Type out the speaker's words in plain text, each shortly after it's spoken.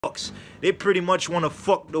fucks. They pretty much want to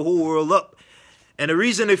fuck the whole world up. And the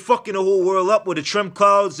reason they fucking the whole world up with the trim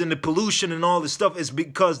clouds and the pollution and all this stuff is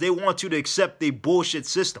because they want you to accept their bullshit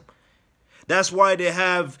system. That's why they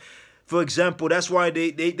have, for example, that's why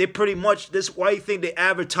they pretty much, this why you think they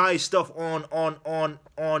advertise stuff on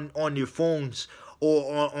your phones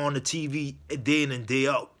or on the TV day in and day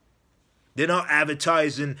out. They're not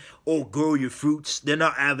advertising, oh, grow your fruits. They're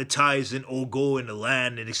not advertising, oh, go in the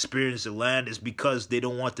land and experience the land. It's because they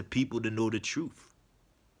don't want the people to know the truth.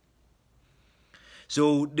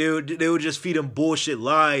 So they would just feed them bullshit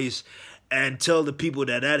lies and tell the people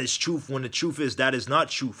that that is truth when the truth is that is not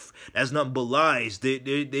truth. That's nothing but lies.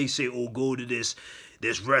 They say, oh, go to this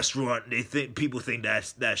restaurant. People think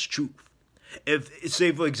that's truth. If,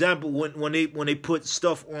 say, for example, when they put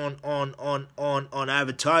stuff on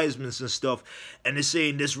advertisements and stuff, and they're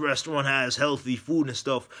saying this restaurant has healthy food and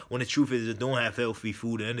stuff, when the truth is it don't have healthy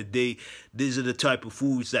food. At the end of the day, these are the type of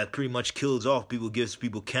foods that pretty much kills off people, gives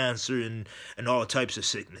people cancer and all types of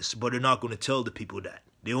sickness. But they're not going to tell the people that.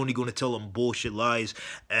 They're only going to tell them bullshit lies,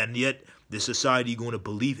 and yet the society going to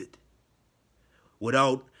believe it.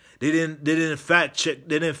 Without They didn't fact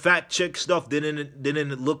check stuff. They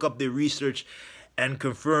didn't look up their research and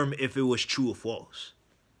confirm if it was true or false.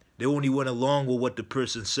 They only went along with what the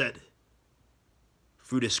person said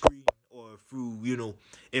through the screen or through, you know,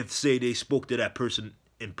 if say they spoke to that person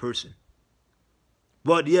in person.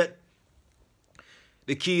 But yet,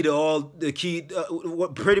 pretty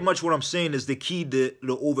much what I'm saying is the key to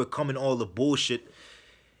overcoming all the bullshit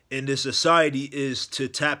in this society is to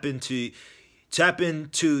tap into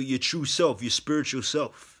your true self, your spiritual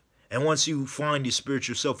self. And once you find your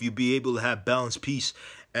spiritual self, you'll be able to have balanced peace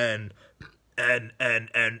and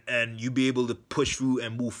you be able to push through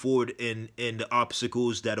and move forward in the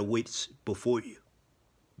obstacles that awaits before you.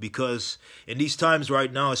 Because in these times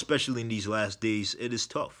right now, especially in these last days, it is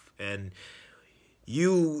tough. And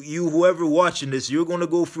you whoever watching this, you're going to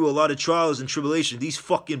go through a lot of trials and tribulations. These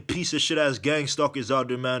fucking piece of shit ass gang stalkers out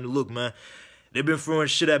there, man. Look, man. They've been throwing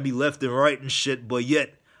shit at me left and right and shit, but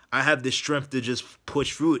yet I have the strength to just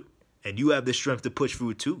push through it. And you have the strength to push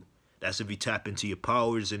through it too. That's if you tap into your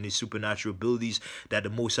powers and the supernatural abilities that the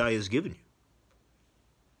Most High has given you.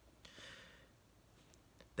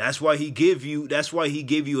 That's why he gave you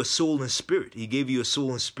a soul and spirit. He gave you a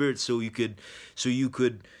soul and spirit so you could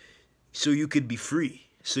be free,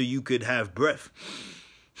 so you could have breath.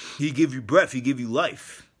 He give you breath, he give you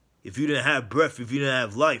life. If you didn't have breath, if you didn't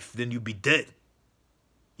have life, then you'd be dead.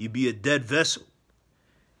 You'd be a dead vessel.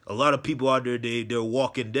 A lot of people out there, they're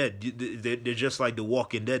walking dead. They're just like the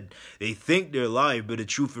Walking Dead. They think they're alive, but the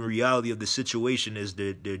truth and reality of the situation is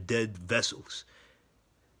they're dead vessels.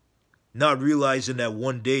 Not realizing that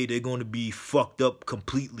one day they're going to be fucked up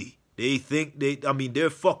completely. They think they're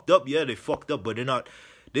fucked up. Yeah, they're fucked up, but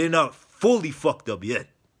they're not fully fucked up yet.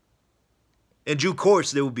 In due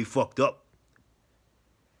course, they will be fucked up.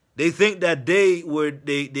 They think that day where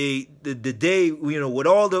the day, you know, with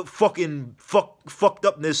all the fucking fucked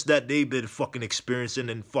upness that they've been fucking experiencing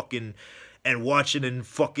and fucking and watching and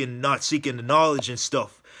fucking not seeking the knowledge and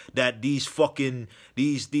stuff, that these fucking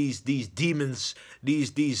these demons,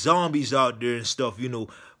 these zombies out there and stuff, you know,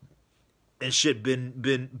 and shit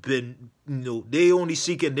been you know, they only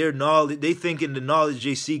seeking their knowledge. They thinking the knowledge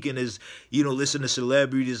they seeking is, you know, listen to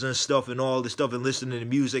celebrities and stuff and all this stuff and listening to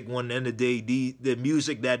music. When end of the day, the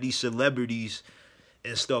music that these celebrities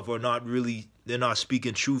and stuff are not really, they're not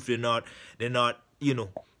speaking truth. They're not, you know,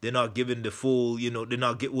 they're not giving the full, you know, they're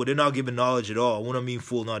not giving knowledge at all. When I mean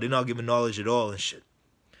full, no, they're not giving knowledge at all and shit.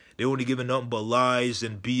 They're only giving nothing but lies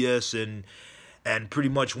and BS and pretty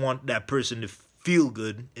much want that person to feel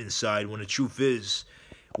good inside, when the truth is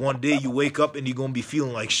one day you wake up and you're going to be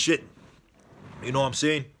feeling like shit. You know what I'm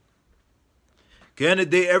saying? At the end of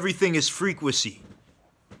the day, everything is frequency.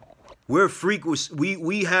 We're frequency.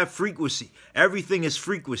 We have frequency. Everything is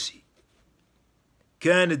frequency. At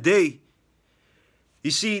the end of the day, you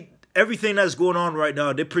see, everything that's going on right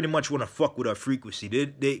now, they pretty much want to fuck with our frequency.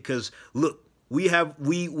 Because look, we have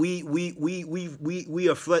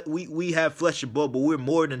flesh and blood, but we're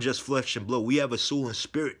more than just flesh and blood. We have a soul and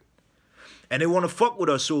spirit. And they want to fuck with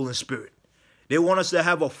our soul and spirit. They want us to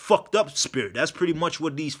have a fucked up spirit. That's pretty much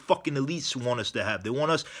what these fucking elites want us to have. They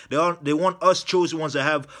want us chosen ones to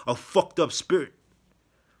have a fucked up spirit.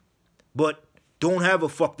 But don't have a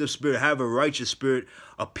fucked up spirit. Have a righteous spirit,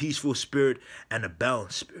 a peaceful spirit, and a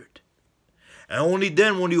balanced spirit. And only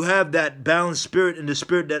then, when you have that balanced spirit and the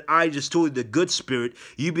spirit that I just told you, the good spirit,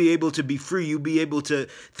 you'll be able to be free. You'll be able to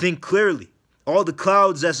think clearly. All the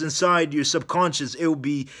clouds that's inside your subconscious, it will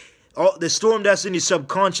be, all the storm that's in your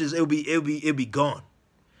subconscious, it'll be gone.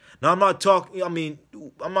 Now I'm not talking. I mean,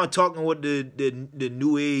 I'm not talking what the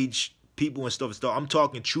new age people and stuff. I'm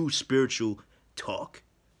talking true spiritual talk,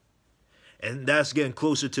 and that's getting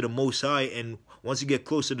closer to the Most High. And once you get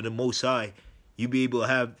closer to the Most High, you be able to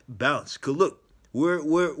have balance. Cause look,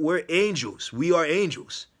 we're angels. We are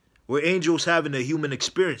angels. We're angels having a human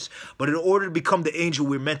experience. But in order to become the angel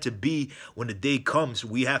we're meant to be, when the day comes,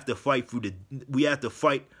 we have to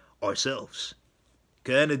fight ourselves.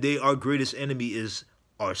 Because at the end of the day, our greatest enemy is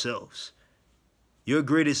ourselves. Your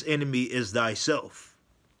greatest enemy is thyself.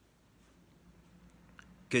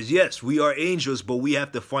 Because yes, we are angels, but we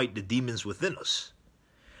have to fight the demons within us.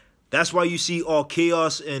 That's why you see all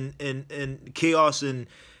chaos and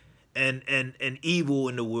evil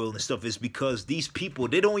in the world and stuff, is because these people,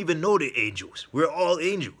 they don't even know they're angels. We're all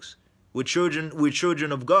angels. We're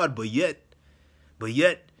children of God, but yet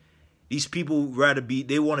these people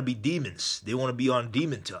they want to be demons. They want to be on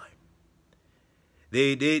demon time.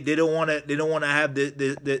 They don't want to have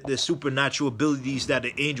the supernatural abilities that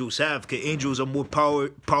the angels have, because angels are more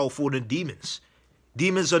powerful than demons.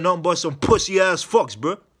 Demons are nothing but some pussy ass fucks,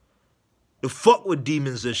 bro. The fuck with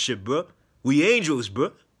demons and shit, bro. We angels,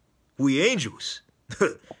 bro. We angels.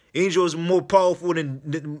 Angels are more powerful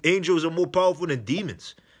than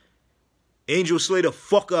demons. Angels slay the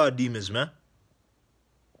fuck out of demons, man.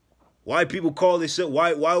 Why people call themselves?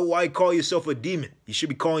 Why call yourself a demon? You should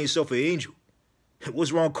be calling yourself an angel.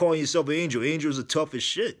 What's wrong calling yourself an angel? Angels are tough as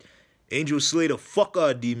shit. Angels slay the fuck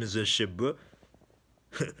out of demons and shit, bro.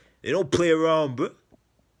 They don't play around, bro.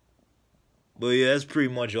 But yeah, that's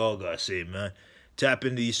pretty much all I gotta say, man. Tap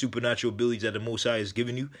into these supernatural abilities that the Most High has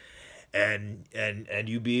given you, and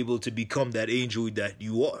you be able to become that angel that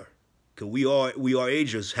you are. Cause we are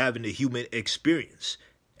angels having a human experience,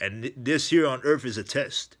 and this here on earth is a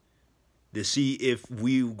test to see if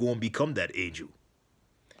we gonna become that angel.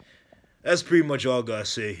 That's pretty much all I gotta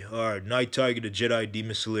say. All right, Night Tiger, the Jedi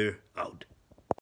Demon Slayer.